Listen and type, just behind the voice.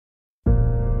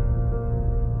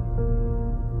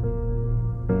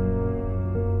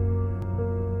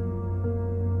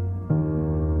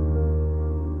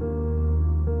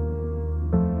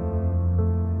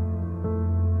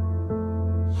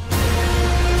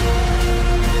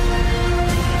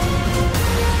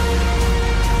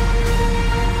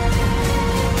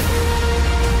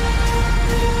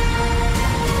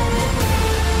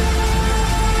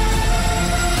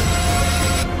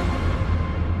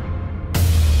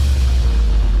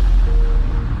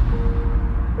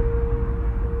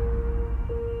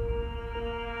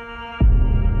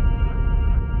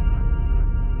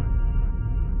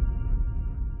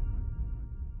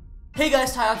Hey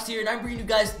guys, Tyoxy here, and I'm bringing you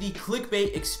guys the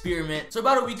Clickbait Experiment. So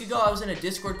about a week ago, I was in a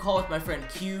Discord call with my friend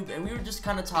Cube, and we were just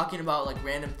kind of talking about like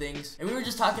random things. And we were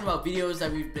just talking about videos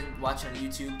that we've been watching on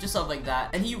YouTube, just stuff like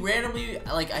that. And he randomly,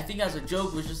 like I think as a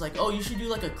joke, was just like, oh, you should do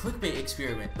like a Clickbait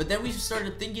Experiment. But then we just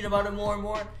started thinking about it more and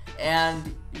more,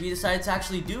 and we decided to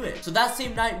actually do it. So that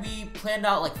same night, we planned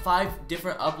out like 5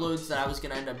 different uploads that I was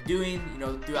gonna end up doing, you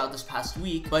know, throughout this past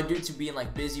week. But due to being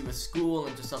like busy with school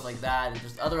and just stuff like that, and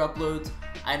just other uploads,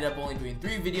 I ended up only doing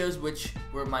 3 videos, which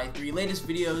were my 3 latest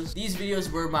videos. These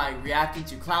videos were my reacting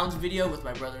to clowns video with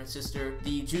my brother and sister,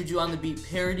 the Juju on the Beat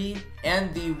parody,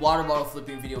 and the water bottle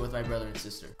flipping video with my brother and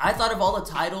sister. I thought of all the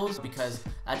titles because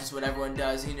that's just what everyone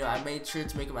does. You know, I made sure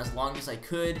to make them as long as I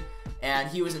could. And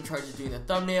he was in charge of doing the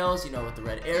thumbnails, you know, with the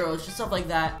red arrows, just stuff like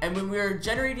that. And when we were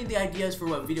generating the ideas for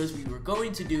what videos we were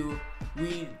going to do,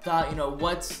 we thought, you know,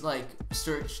 what's like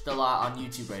searched a lot on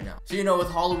YouTube right now. So, you know, with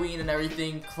Halloween and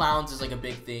everything, clowns is like a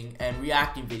big thing, and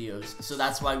reacting videos. So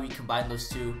that's why we combined those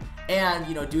two. And,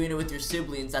 you know, doing it with your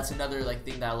siblings, that's another like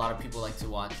thing that a lot of people like to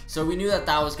watch. So we knew that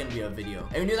that was gonna be a video.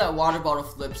 And we knew that water bottle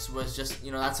flips was just,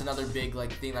 you know, that's another big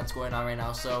like thing that's going on right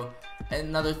now. So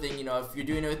another thing, you know, if you're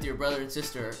doing it with your brother and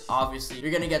sister, obviously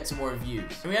you're gonna get some more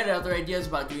views. And we had other ideas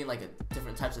about doing like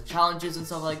different types of challenges and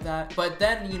stuff like that. But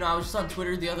then, you know, I was just on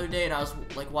Twitter the other day and I was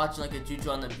like watching like a Juju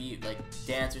on the Beat like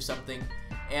dance or something.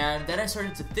 And then I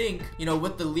started to think, you know,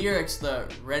 with the lyrics, the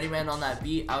Ready Man on that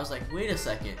beat, I was like, wait a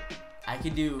second, I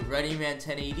could do Ready Man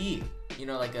 1080, you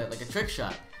know, like a trick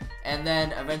shot. And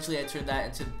then eventually I turned that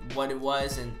into what it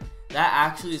was, and that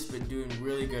actually has been doing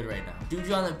really good right now.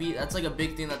 Juju on the Beat, that's like a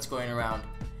big thing that's going around.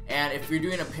 And if you're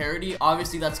doing a parody,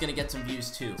 obviously that's gonna get some views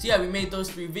too. So yeah, we made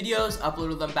those 3 videos,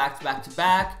 uploaded them back to back to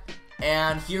back,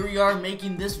 and here we are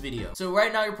making this video. So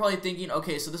right now you're probably thinking,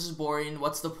 okay, so this is boring.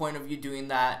 What's the point of you doing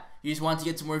that? You just want to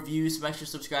get some more views, some extra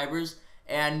subscribers?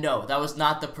 And no, that was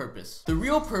not the purpose. The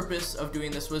real purpose of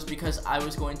doing this was because I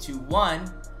was going to,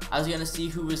 I was gonna see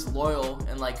who was loyal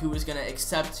and like who was gonna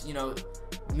accept, you know,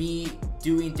 me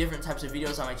doing different types of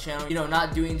videos on my channel. You know,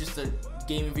 not doing just the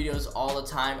gaming videos all the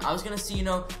time. I was gonna see, you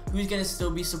know, who's gonna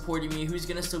still be supporting me, who's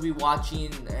gonna still be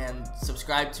watching and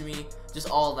subscribe to me, just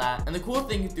all that. And the cool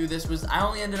thing through this was I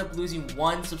only ended up losing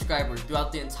 1 subscriber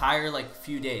throughout the entire like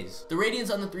few days. The ratings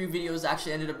on the 3 videos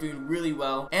actually ended up doing really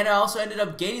well, and I also ended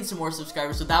up gaining some more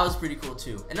subscribers, so that was pretty cool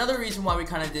too. Another reason why we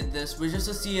kind of did this was just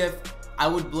to see if I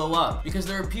would blow up, because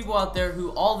there are people out there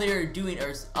who all they're doing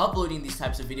is uploading these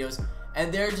types of videos,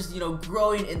 and they're just, you know,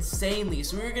 growing insanely.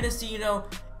 So we were gonna see, you know,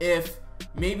 if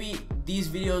maybe these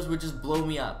videos would just blow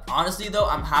me up. Honestly though,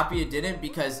 I'm happy it didn't,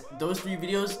 because those 3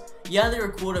 videos, yeah, they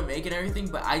were cool to make and everything,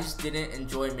 but I just didn't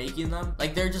enjoy making them.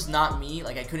 Like, they're just not me.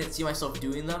 Like, I couldn't see myself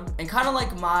doing them. And kind of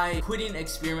like my quitting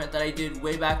experiment that I did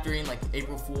way back during like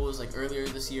April Fool's, like earlier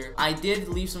this year, I did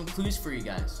leave some clues for you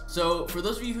guys. So for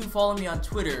those of you who follow me on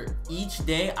Twitter, each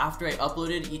day after I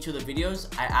uploaded each of the videos,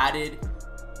 I added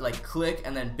like click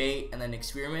and then bait and then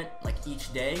experiment like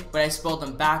each day, but I spelled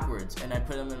them backwards and I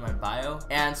put them in my bio.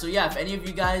 And so yeah, if any of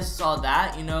you guys saw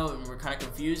that, you know, and were kind of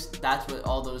confused, that's what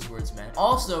all those words meant.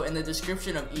 Also in the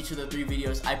description of each of the 3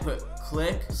 videos, I put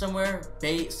click somewhere,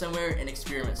 bait somewhere, and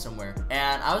experiment somewhere,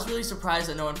 and I was really surprised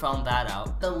that no one found that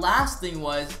out. The last thing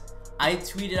was I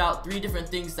tweeted out 3 different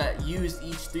things that used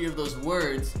each 3 of those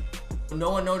words.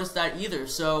 No one noticed that either,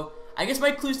 so I guess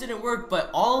my clues didn't work, but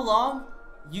all along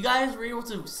you guys were able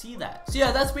to see that. So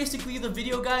yeah, that's basically the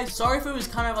video, guys. Sorry if it was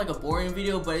kind of like a boring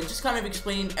video, but it just kind of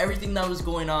explained everything that was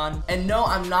going on. And no,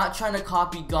 I'm not trying to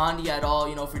copy Gandhi at all,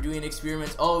 you know, for doing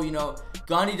experiments. Oh, you know,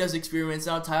 Gandhi does experiments,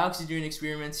 now Tyoxy's doing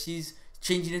experiments, he's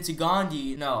changing it to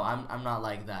Gandhi. No, I'm not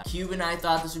like that. Cube and I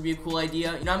thought this would be a cool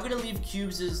idea. You know, I'm gonna leave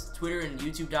Cube's Twitter and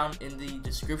YouTube down in the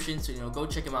description, so, you know, go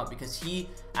check him out, because he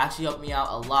actually helped me out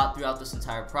a lot throughout this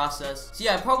entire process. So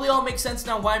yeah, it probably all makes sense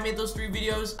now why I made those 3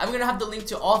 videos. I'm gonna have the link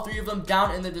to all 3 of them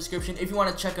down in the description if you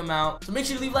want to check them out. So make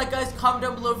sure to leave a like, guys, comment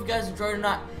down below if you guys enjoyed or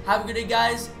not. Have a good day,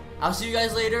 guys. I'll see you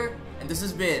guys later, and this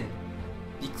has been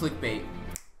the Clickbait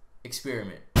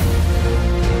Experiment.